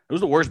 It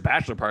was the worst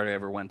bachelor party I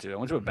ever went to. I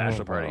went to a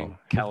bachelor party in wow.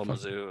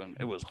 Kalamazoo, and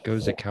it was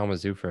Goes to horrible.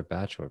 Kalamazoo for a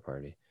bachelor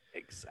party.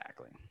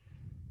 Exactly.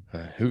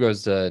 Who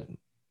goes to?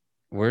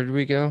 Where did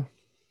we go?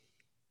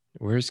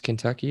 Where's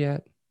Kentucky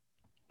at?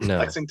 No,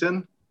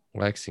 Lexington.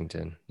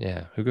 Lexington.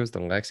 Yeah, who goes to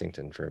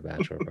Lexington for a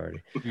bachelor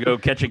party? You go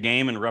catch a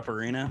game in Rupp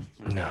Arena?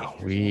 No,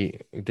 we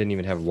didn't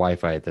even have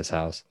Wi-Fi at this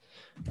house.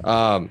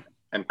 And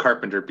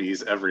carpenter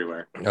bees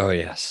everywhere. Oh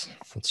yes,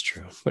 that's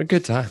true. But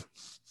good time.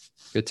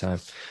 Good time.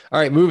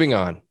 All right, moving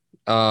on.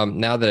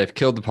 Now that I've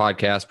killed the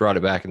podcast, brought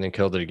it back, and then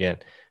killed it again.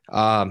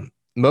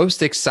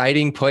 Most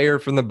exciting player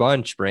from the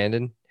bunch,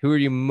 Brandon. Who are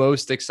you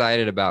most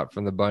excited about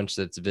from the bunch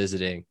that's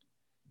visiting?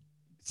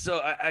 So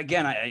I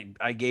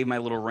gave my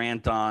little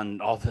rant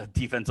on all the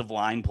defensive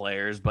line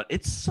players, but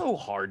it's so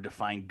hard to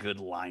find good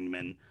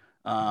linemen.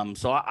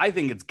 So I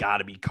think it's got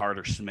to be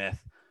Carter Smith.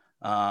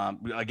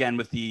 Again,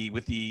 with the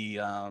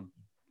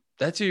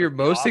That's who you're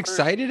most offer?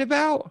 excited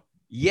about?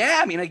 yeah.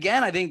 I mean,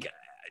 again, I think.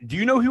 Do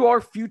you know who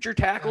our future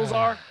tackles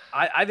are?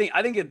 I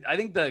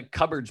think the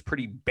cupboard's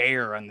pretty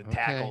bare on the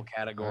tackle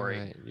category.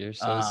 All right. You're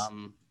so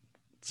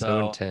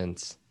So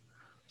intense.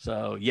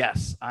 So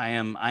yes, I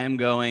am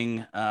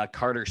going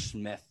Carter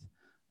Smith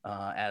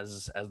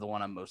as the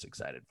one I'm most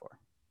excited for.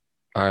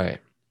 All right.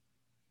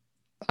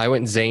 I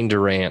went Zane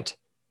Durant.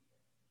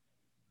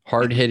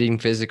 Hard-hitting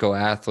physical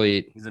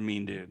athlete. He's a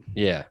mean dude.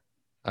 Yeah.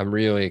 I'm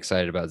really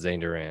excited about Zane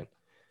Durant.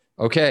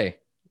 Okay.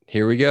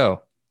 Here we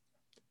go.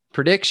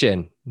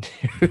 Prediction.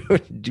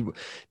 Do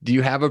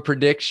you have a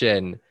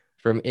prediction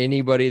from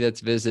anybody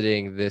that's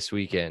visiting this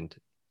weekend?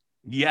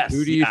 Yes.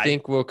 Who do you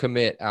think will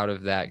commit out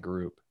of that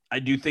group? I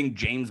do think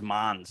James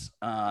Mons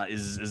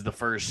is the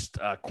first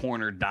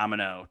corner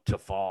domino to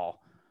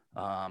fall.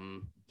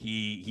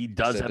 He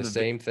does Said have the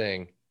same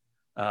thing.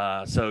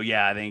 So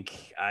yeah,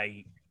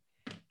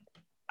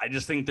 I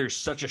just think there's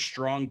such a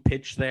strong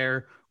pitch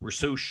there. We're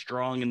so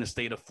strong in the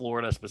state of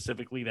Florida,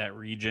 specifically that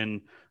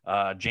region.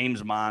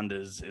 James Mond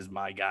is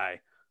my guy,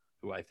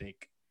 who I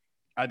think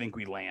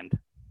we land.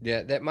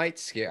 Yeah, that might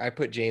scare. I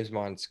put James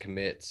Mons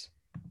commits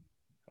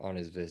on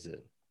his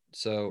visit.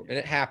 So, and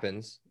it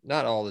happens,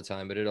 not all the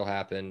time, but it'll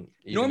happen.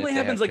 Normally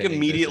happens like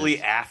immediately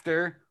visits.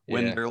 after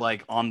when Yeah. they're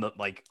like on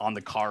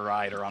the car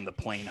ride or on the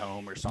plane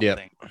home or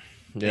something.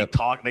 Yep.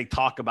 They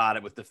talk about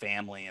it with the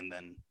family and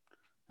then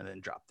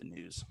drop the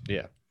news.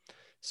 Yeah.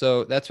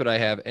 So that's what I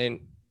have. And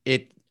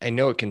I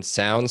know it can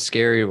sound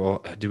scary.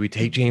 Well, do we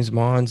take James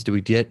Mons? Do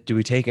we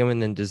take him?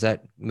 And then does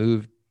that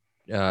move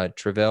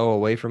Tre'Vell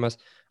away from us?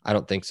 I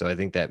don't think so. I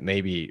think that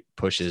maybe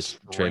pushes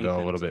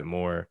Tre'Vell a little bit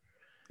more.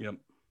 Yep.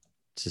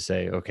 To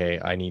say, okay,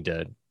 I'm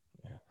going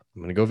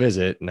to go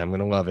visit and I'm going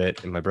to love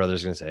it. And my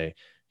brother's going to say,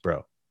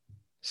 bro,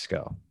 let's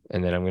go.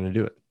 And then I'm going to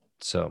do it.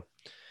 So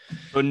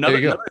another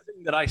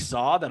thing that I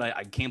saw that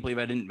I can't believe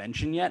I didn't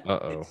mention yet.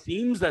 It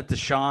seems that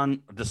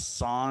Deshaun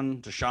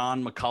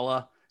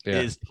McCullough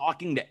is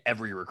talking to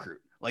every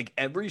recruit. Like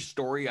every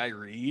story I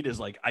read is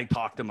like, I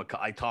talked to him.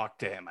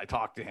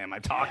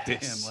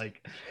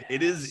 Like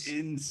it is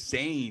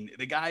insane.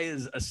 The guy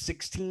is a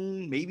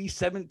 16, maybe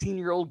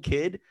 17-year-old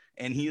kid.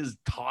 And he is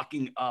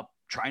talking up,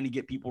 trying to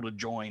get people to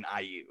join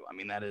IU. I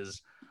mean,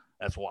 that's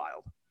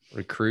wild.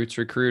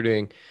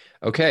 Recruiting.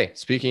 Okay.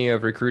 Speaking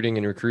of recruiting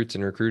and recruits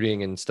and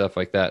recruiting and stuff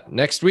like that,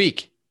 next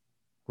week,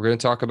 we're going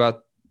to talk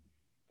about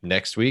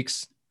next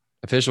week's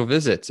official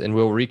visits, and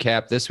we'll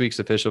recap this week's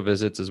official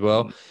visits as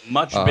well.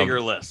 Much bigger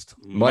list.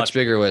 Much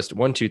bigger list.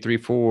 1, 2, 3,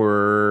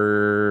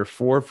 4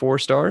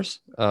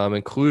 stars,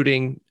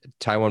 including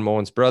Tywone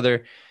Mullins'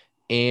 brother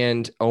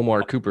and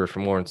Omar Cooper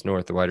from Lawrence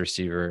North, the wide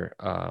receiver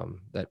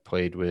that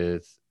played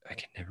with, I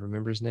can never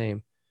remember his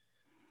name,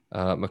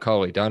 Donovan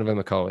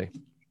McCauley,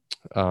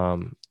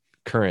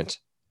 current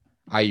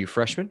IU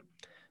freshman.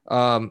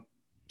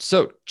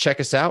 So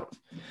check us out.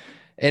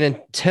 And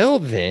until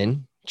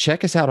then,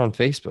 check us out on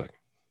Facebook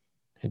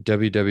at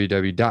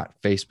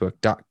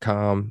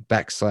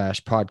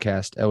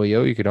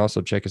www.facebook.com/podcastleo. You can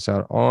also check us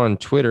out on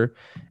Twitter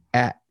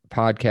at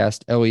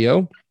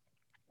podcastleo.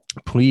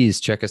 Please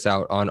check us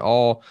out on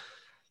all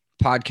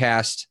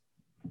podcast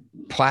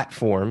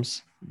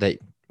platforms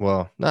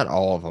not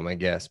all of them, I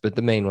guess, but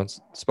the main ones: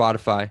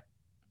 Spotify,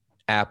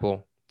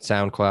 Apple,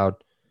 SoundCloud.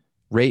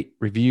 Rate,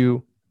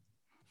 review,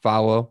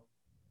 follow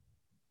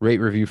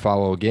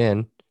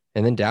again,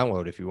 and then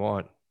download if you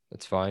want.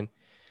 That's fine.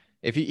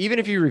 Even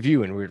if you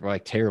review and we're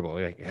like terrible,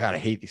 you're like, God, I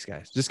hate these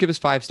guys, just give us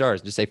 5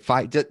 stars. Just say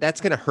 5. That's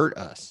going to hurt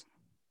us.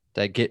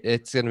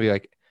 It's going to be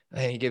like,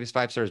 hey, he gave us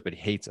 5 stars, but he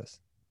hates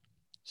us.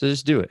 So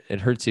just do it.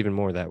 It hurts even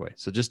more that way.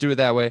 So just do it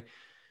that way.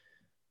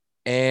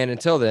 And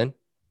until then,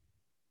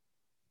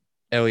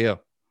 LEO.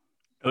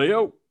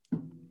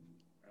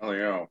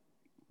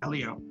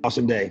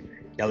 Awesome day.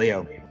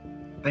 LEO.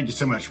 Thank you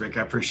so much, Rick.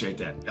 I appreciate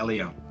that.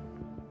 LEO.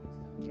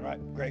 All right,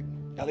 great.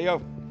 LEO.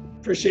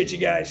 Appreciate you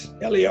guys.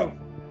 LEO.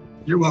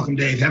 You're welcome,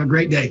 Dave. Have a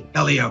great day.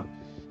 LEO.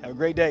 Have a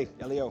great day.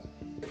 LEO.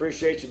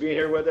 Appreciate you being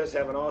here with us.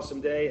 Have an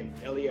awesome day, and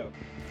LEO.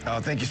 Oh,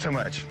 thank you so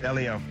much.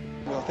 LEO.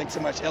 Well, thanks so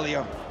much.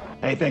 LEO.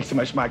 Hey, thanks so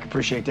much, Mike.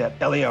 Appreciate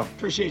that. LEO.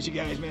 Appreciate you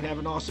guys, man. Have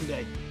an awesome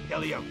day.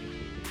 LEO.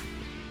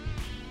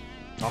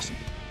 Awesome.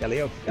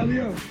 LEO.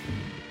 LEO.